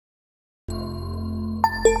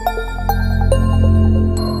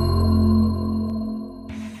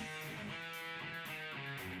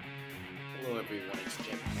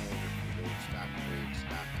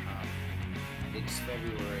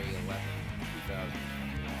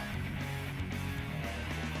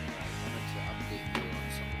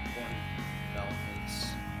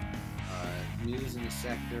in the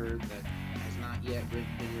sector that has not yet been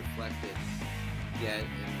reflected yet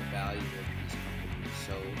in the value of these companies.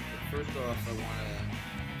 So first off, I want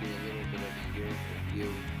to do a little bit of a year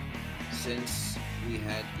review. Since we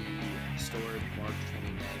had the historic March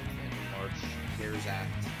 29th and the March CARES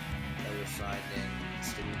Act that was signed in,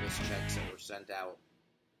 stimulus checks that were sent out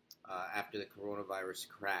after the coronavirus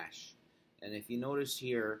crash. And if you notice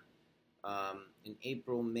here, in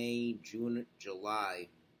April, May, June, July,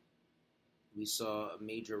 we saw a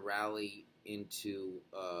major rally into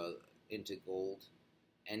gold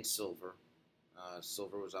and silver.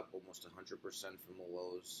 Silver was up almost 100% from the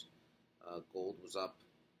lows. Gold was up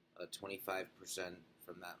 25%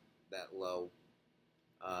 from that low,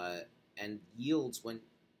 and yields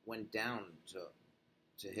went down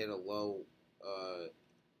to hit a low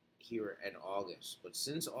here in August. But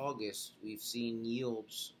since August, we've seen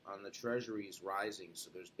yields on the treasuries rising.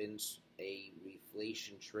 So there's been a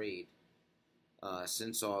reflation trade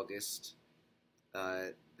since August.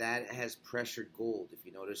 That has pressured gold. If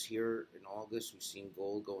you notice here in August, we've seen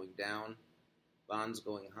gold going down, bonds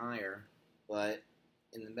going higher. But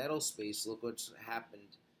in the metal space, look what's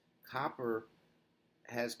happened. Copper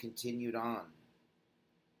has continued on.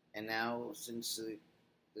 And now, since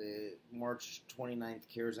the March 29th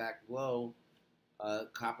CARES Act low,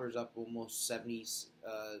 copper's up almost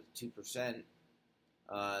 72%,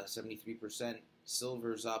 73%.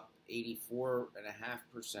 Silver's up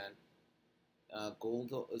 84.5%.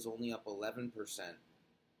 Gold is only up 11%.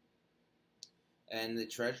 And the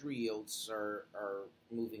treasury yields are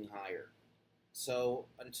moving higher. So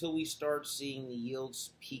until we start seeing the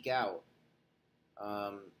yields peak out,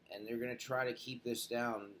 and they're going to try to keep these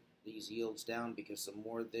yields down, because the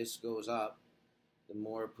more this goes up, the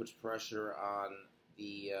more it puts pressure on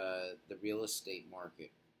the real estate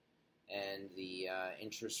market and the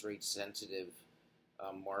interest rate sensitive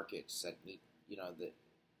markets that need,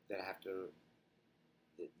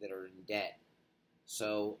 that are in debt.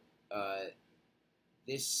 So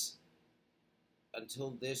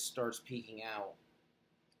until this starts peaking out,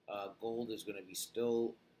 gold is going to be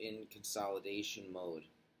still in consolidation mode,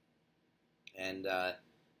 and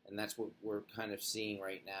that's what we're kind of seeing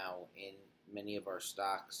right now in many of our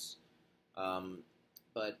stocks.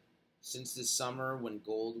 But since this summer, when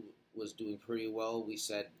gold was doing pretty well, we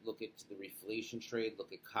said look at the reflation trade,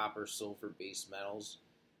 look at copper, silver, base metals.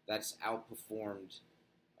 That's outperformed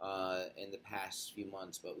in the past few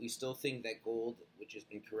months. But we still think that gold, which has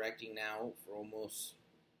been correcting now for almost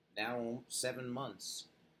 7 months,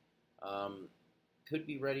 could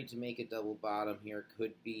be ready to make a double bottom here,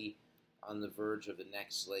 could be on the verge of the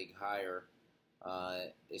next leg higher,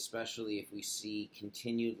 especially if we see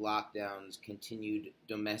continued lockdowns, continued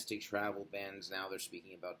domestic travel bans. Now they're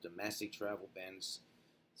speaking about domestic travel bans,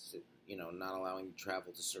 not allowing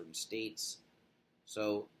travel to certain states.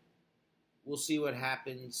 So we'll see what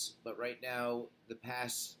happens, but right now, the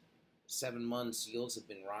past 7 months, yields have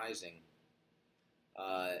been rising,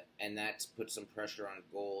 and that's put some pressure on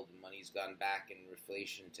gold. Money's gone back in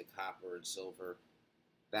reflation to copper and silver.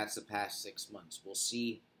 That's the past 6 months. We'll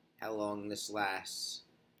see how long this lasts,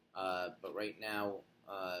 but right now,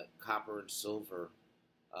 copper and silver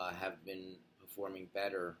have been performing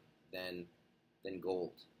better than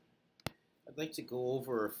gold. I'd like to go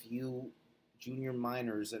over a few junior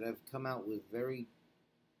miners that have come out with very,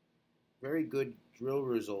 very good drill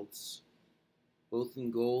results, both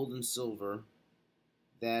in gold and silver,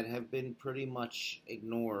 that have been pretty much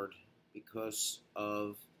ignored because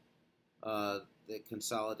of the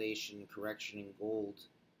consolidation correction in gold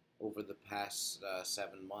over the past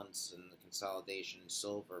 7 months, and the consolidation in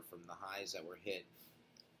silver from the highs that were hit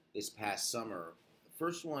this past summer. The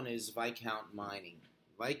first one is Viscount Mining.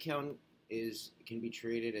 Viscount can be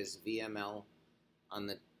traded as VML on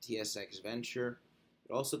the TSX Venture.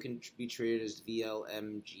 It also can be traded as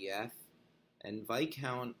VLMGF. And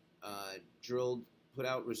Viscount put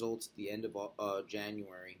out results at the end of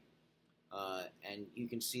January, and you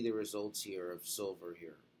can see the results here of silver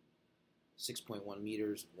here. 6.1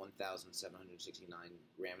 meters, 1,769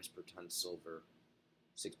 grams per ton silver.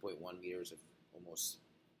 6.1 meters of almost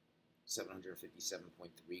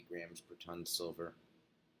 757.3 grams per ton silver.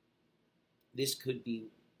 This could be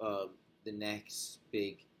the next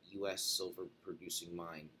big U.S. silver producing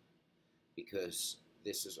mine, because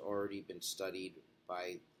this has already been studied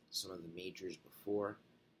by some of the majors before,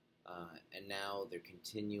 and now they're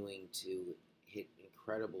continuing to hit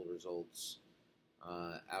incredible results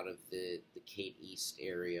out of the Cape East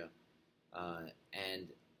area,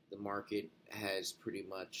 and the market has pretty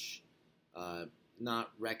much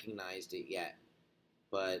not recognized it yet,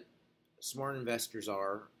 but smart investors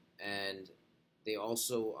are, and They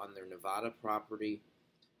also, on their Nevada property,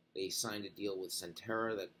 they signed a deal with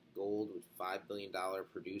Centerra, that gold with $5 billion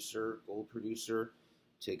gold producer,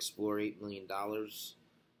 to explore $8 million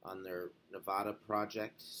on their Nevada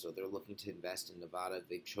project. So they're looking to invest in Nevada.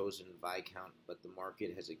 They've chosen Viscount, but the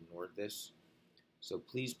market has ignored this. So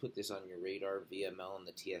please put this on your radar. VML on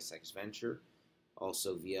the TSX Venture,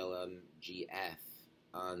 also VLMGF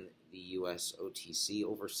on the US OTC.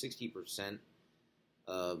 Over 60%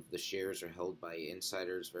 of the shares are held by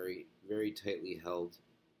insiders, very, very tightly held.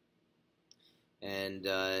 And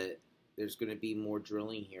there's going to be more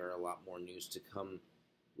drilling here, a lot more news to come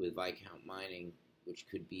with Viscount Mining, which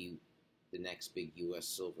could be the next big U.S.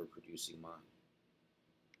 silver producing mine.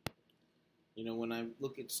 You know, when I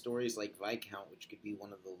look at stories like Viscount, which could be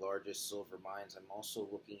one of the largest silver mines, I'm also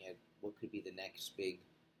looking at what could be the next big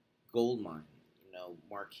gold mine, you know,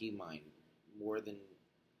 marquee mine, more than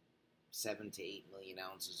 7 to 8 million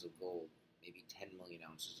ounces of gold, maybe 10 million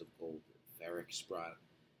ounces of gold, if Eric Sprott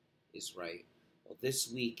is right. Well,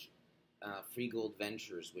 this week, Free Gold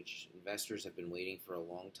Ventures, which investors have been waiting for a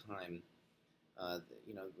long time,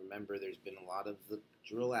 you know, remember there's been a lot of the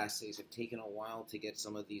drill assays have taken a while to get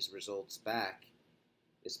some of these results back,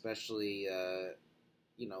 especially,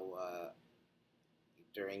 you know,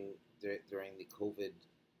 during the COVID,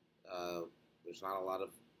 there's not a lot of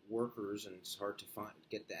workers and it's hard to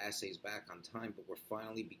get the assays back on time, but we're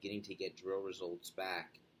finally beginning to get drill results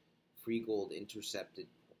back. Free Gold intercepted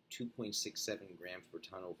 2.67 grams per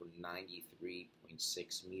ton over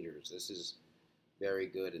 93.6 meters. This is very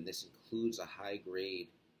good, and this includes a high grade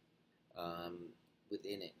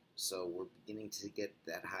within it. So we're beginning to get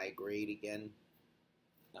that high grade again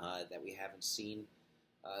that we haven't seen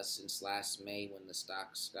since last May when the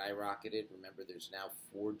stock skyrocketed. Remember, there's now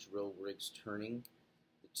 4 drill rigs turning.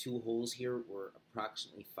 The 2 holes here were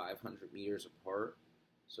approximately 500 meters apart,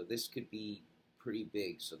 so this could be pretty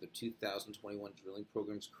big. So the 2021 drilling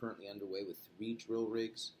program is currently underway with 3 drill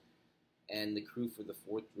rigs, and the crew for the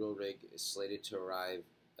 4th drill rig is slated to arrive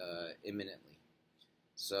imminently.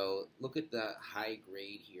 So look at the high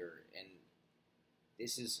grade here, and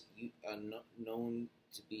this is known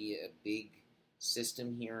to be a big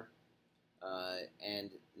system here,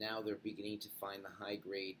 and now they're beginning to find the high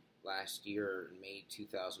grade. Last year, in May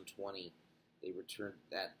 2020, they returned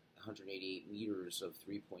that 188 meters of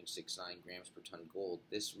 3.69 grams per ton gold.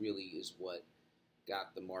 This really is what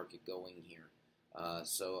got the market going here.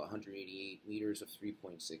 So 188 meters of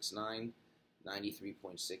 3.69,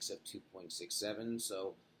 93.6 of 2.67.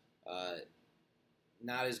 So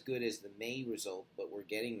not as good as the May result, but we're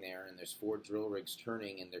getting there, and there's 4 drill rigs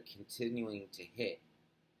turning, and they're continuing to hit.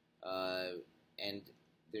 And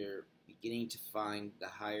they're beginning to find the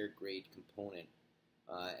higher grade component.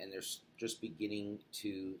 And they're just beginning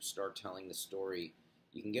to start telling the story.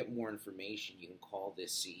 You can get more information. You can call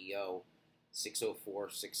this CEO,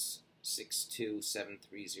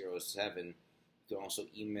 604-662-7307. You can also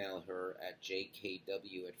email her at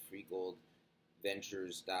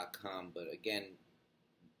jkw@freegoldventures.com. But again,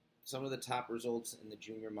 some of the top results in the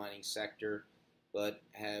junior mining sector, but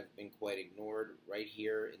have been quite ignored. Right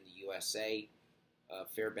here in the USA,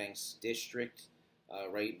 Fairbanks District,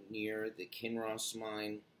 right near the Kinross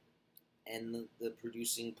mine and the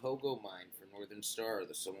producing Pogo mine for Northern Star,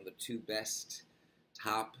 some of the 2 best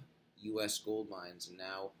top U.S. gold mines. And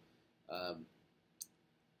now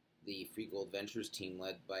the Free Gold Ventures team,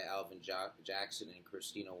 led by Alvin Jackson and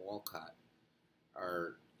Christina Walcott,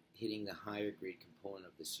 are hitting the higher grade component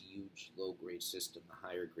of this huge low grade system, the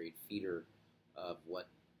higher grade feeder of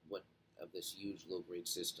this huge low grade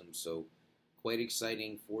system. So quite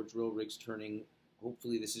exciting. 4 drill rigs turning.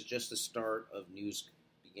 Hopefully this is just the start of news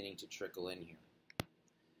beginning to trickle in here.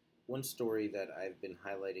 One story that I've been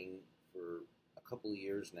highlighting for a couple of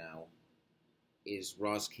years now is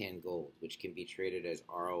Roscan Gold, which can be traded as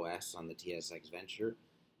ROS on the TSX Venture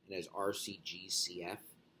and as RCGCF.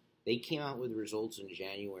 They came out with results in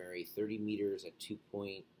January, 30 meters at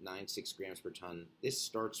 2.96 grams per ton. This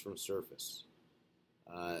starts from surface.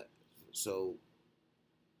 So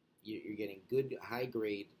you're getting good high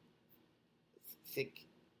grade, thick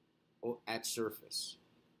at surface.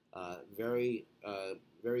 Very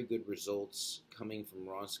good results coming from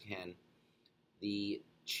Roscan. The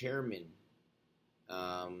chairman,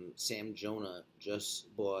 Sam Jonah,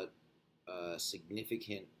 just bought a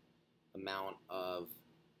significant amount of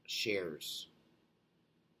shares.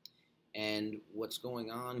 And what's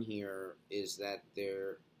going on here is that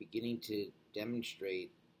they're beginning to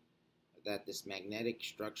demonstrate that this magnetic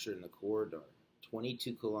structure in the corridor,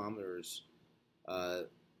 22 kilometers,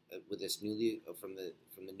 with this from the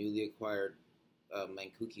newly acquired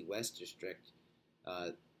Mankuki West district,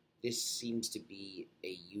 this seems to be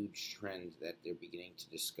a huge trend that they're beginning to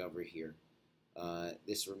discover here.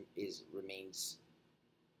 This remains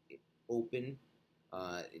open.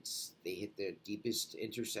 They hit their deepest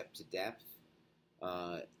intercept to depth.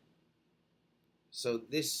 Uh, so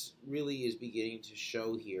this really is beginning to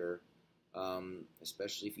show here,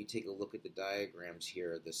 especially if you take a look at the diagrams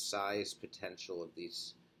here, the size potential of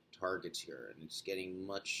these targets here, and it's getting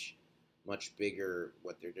much bigger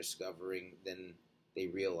what they're discovering than they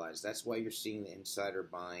realize. That's why you're seeing the insider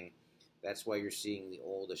buying. That's why you're seeing the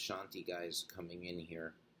old Ashanti guys coming in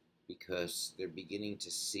here, because they're beginning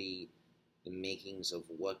to see the makings of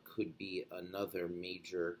what could be another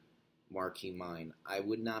major marquee mine. I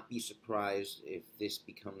would not be surprised if this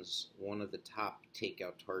becomes one of the top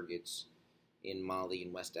takeout targets in Mali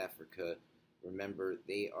and West Africa. Remember,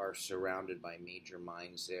 they are surrounded by major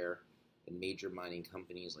mines there and major mining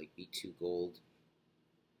companies like B2 Gold,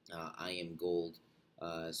 IM Gold.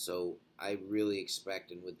 So I really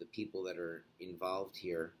expect, and with the people that are involved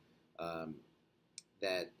here,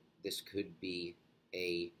 that this could be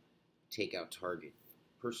a takeout target.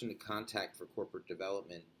 Person to contact for corporate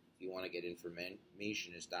development, if you want to get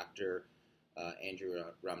information, is Dr. Andrew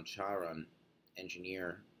Ramcharan,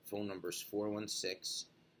 engineer. Phone number is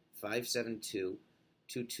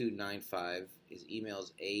 416-572-2295. His email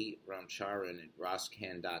is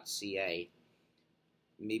aramcharan@roscan.ca.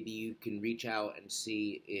 Maybe you can reach out and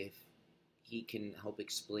see if he can help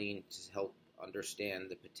explain, to help understand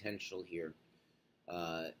the potential here.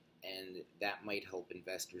 And that might help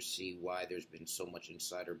investors see why there's been so much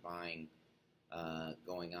insider buying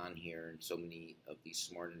going on here, and so many of these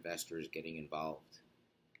smart investors getting involved.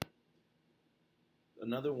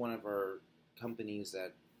 Another one of our companies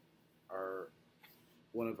that are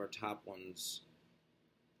one of our top ones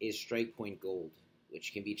is Strike Point Gold,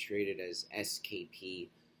 which can be traded as SKP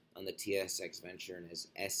on the TSX Venture and as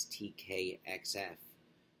STKXF.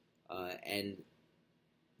 And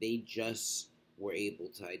they just were able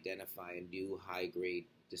to identify a new high-grade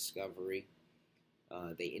discovery.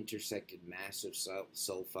 They intersected massive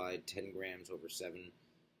sulfide, 10 grams over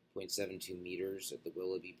 7.72 meters at the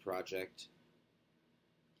Willoughby project.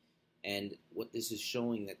 And what this is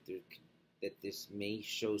showing, that this may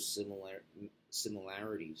show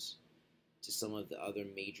similarities to some of the other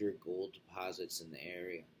major gold deposits in the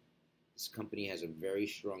area. This company has a very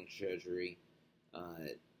strong treasury.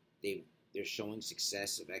 They're showing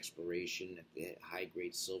success of exploration at the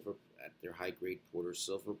high-grade silver, at their high-grade Porter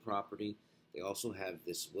silver property. They also have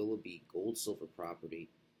this Willoughby gold-silver property,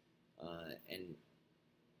 and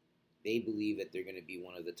they believe that they're going to be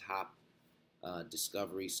one of the top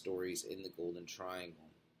discovery stories in the Golden Triangle.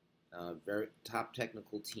 Very top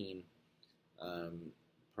technical team.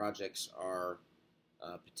 Projects are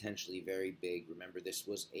potentially very big. Remember, this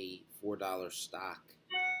was a $4 stock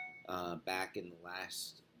back in the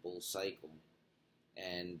last bull cycle,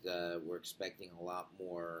 and we're expecting a lot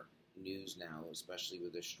more news now, especially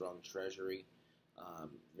with a strong treasury,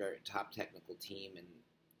 very top technical team, and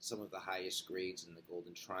some of the highest grades in the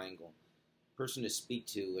Golden Triangle. Person to speak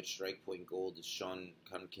to at Strike Point Gold is Sean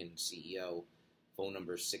Kunkin, CEO. Phone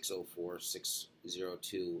number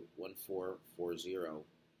 604-602-1440.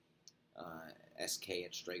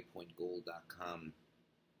 sk@strikepointgold.com.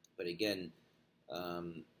 But again,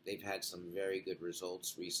 they've had some very good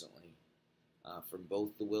results recently from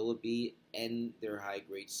both the Willoughby and their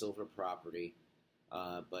high-grade silver property,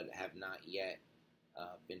 but have not yet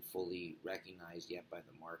been fully recognized yet by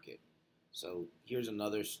the market. So here's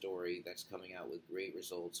another story that's coming out with great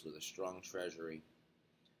results, with a strong treasury,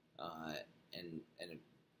 and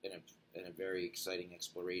a very exciting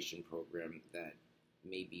exploration program that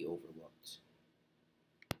may be overlooked.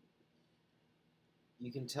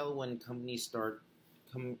 You can tell when companies start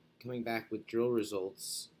coming back with drill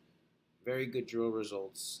results, very good drill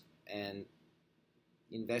results, and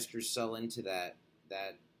investors sell into that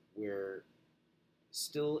we're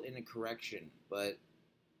still in a correction. But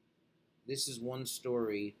this is one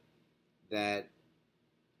story that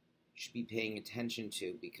you should be paying attention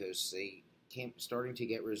to, because they starting to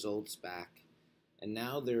get results back, and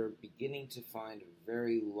now they're beginning to find a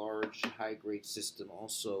very large high-grade system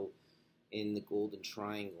also in the Golden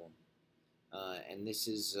Triangle. And this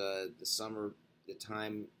is the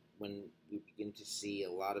time when we begin to see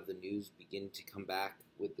a lot of the news begin to come back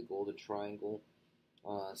with the Golden Triangle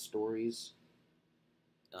stories.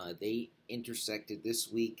 They intersected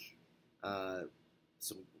this week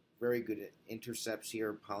some very good intercepts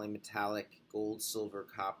here: polymetallic, gold, silver,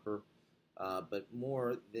 copper. But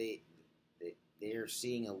more, they are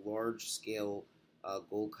seeing a large-scale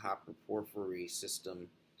gold-copper porphyry system,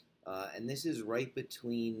 and this is right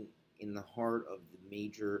between in the heart of the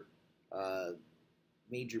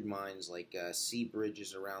major mines like Seabridge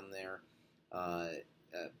is around there,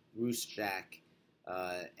 Brucejack,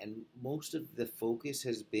 and most of the focus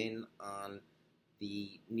has been on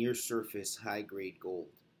the near surface high grade gold,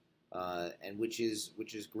 and which is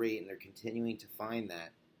great, and they're continuing to find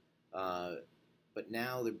that. But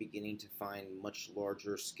now they're beginning to find much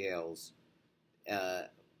larger scale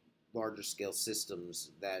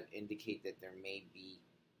systems that indicate that there may be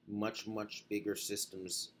much bigger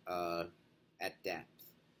systems at depth.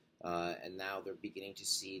 And now they're beginning to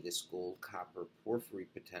see this gold copper porphyry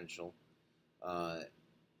potential,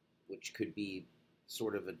 which could be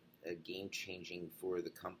sort of a game changing for the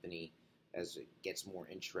company as it gets more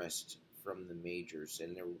interest from the majors.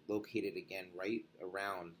 And they're located again right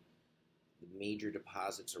around the major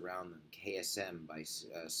deposits around them: KSM by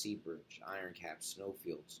Seabridge, Ironcap,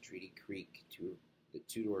 Snowfields, Treaty Creek, the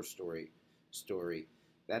Tudor story.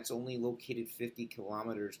 That's only located 50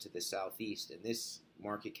 kilometers to the southeast, and this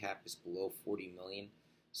market cap is below 40 million.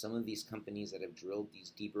 Some of these companies that have drilled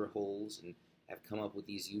these deeper holes and have come up with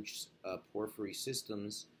these huge porphyry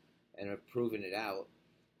systems and have proven it out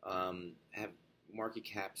have market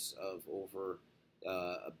caps of over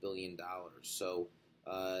 $1 billion. So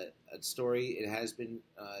a story. It has been.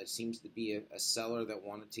 It seems to be a seller that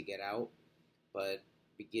wanted to get out, but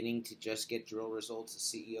beginning to just get drill results. The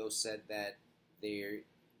CEO said that they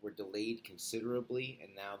were delayed considerably,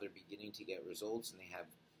 and now they're beginning to get results, and they have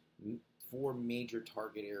 4 major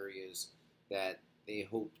target areas that they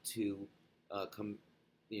hope to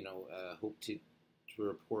hope to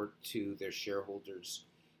report to their shareholders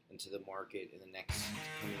and to the market in the next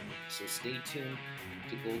coming weeks. So stay tuned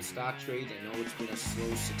to gold stock trades. I know it's been a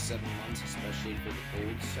slow 6-7 months, especially for the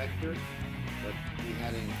gold sector, but we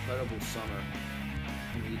had an incredible summer,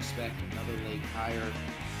 and we expect another leg higher,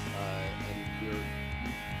 and we're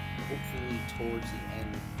hopefully towards the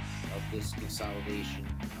end of this consolidation.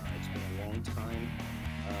 It's been a long time,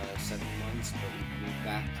 7 months, but we've moved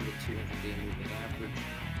back to the 200-day moving average,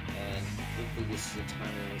 and hopefully this is a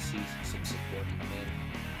time where we'll see some support come in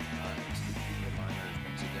to the junior miners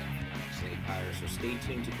once again for the next leg higher. So stay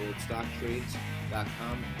tuned to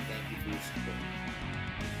goldstocktrades.com, and thank you for your support.